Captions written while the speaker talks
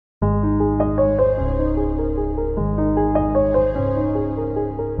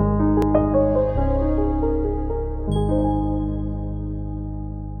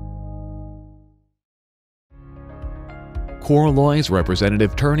KORLOY's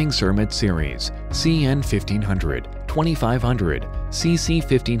representative turning Cermet series, CN1500, 2500,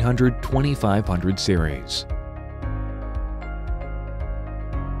 CC1500, 2500 series.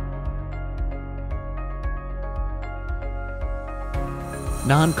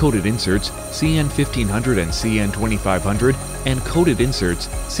 Non-coated inserts CN1500 and CN2500 and coated inserts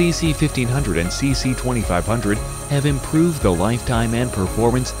CC1500 and CC2500 have improved the lifetime and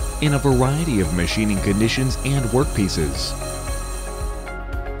performance in a variety of machining conditions and workpieces.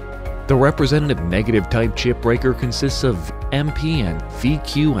 The representative negative type chip breaker consists of MP and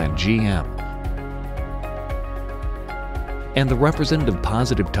VQ and GM, and the representative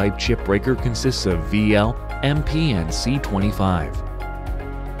positive type chip breaker consists of VL, MP and C25.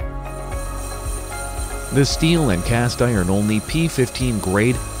 The steel and cast iron only P15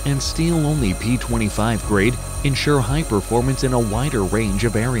 grade and steel only P25 grade ensure high performance in a wider range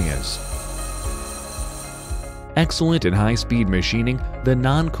of areas. Excellent in high-speed machining, the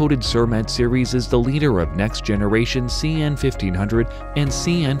non-coated Cermet series is the leader of next-generation CN1500 and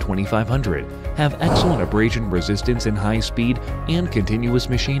CN2500, have excellent abrasion resistance in high-speed and continuous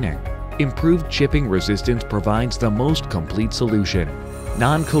machining. Improved chipping resistance provides the most complete solution.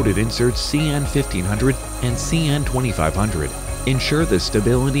 Non-coated inserts CN1500 and CN2500 ensure the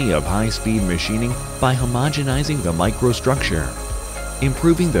stability of high-speed machining by homogenizing the microstructure.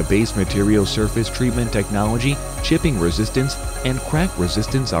 Improving the base material surface treatment technology, chipping resistance, and crack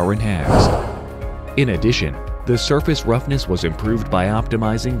resistance are enhanced. In addition, the surface roughness was improved by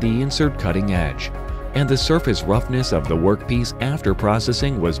optimizing the insert cutting edge, and the surface roughness of the workpiece after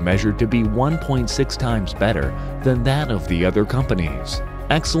processing was measured to be 1.6 times better than that of the other companies.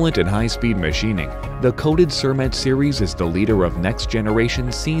 Excellent in high-speed machining, the coated Cermet series is the leader of next-generation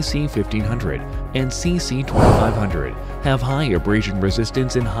CC1500 and CC2500, have high abrasion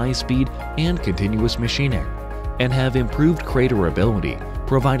resistance in high-speed and continuous machining, and have improved craterability,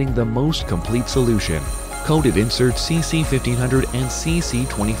 providing the most complete solution. Coated inserts CC1500 and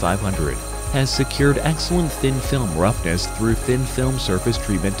CC2500 has secured excellent thin film roughness through thin film surface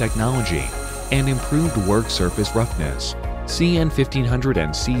treatment technology and improved work surface roughness. CN1500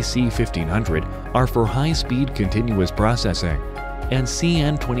 and CC1500 are for high-speed continuous processing, and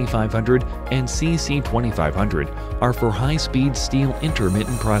CN2500 and CC2500 are for high-speed steel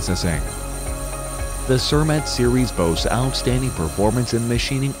intermittent processing. The Cermet series boasts outstanding performance in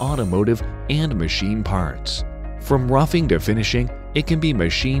machining automotive and machine parts. From roughing to finishing, it can be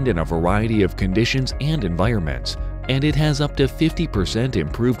machined in a variety of conditions and environments, and it has up to 50%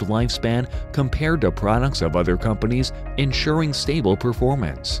 improved lifespan compared to products of other companies, ensuring stable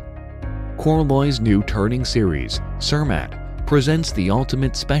performance. KORLOY's new turning series, Cermet, presents the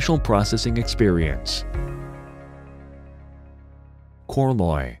ultimate special processing experience.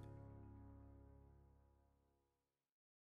 KORLOY.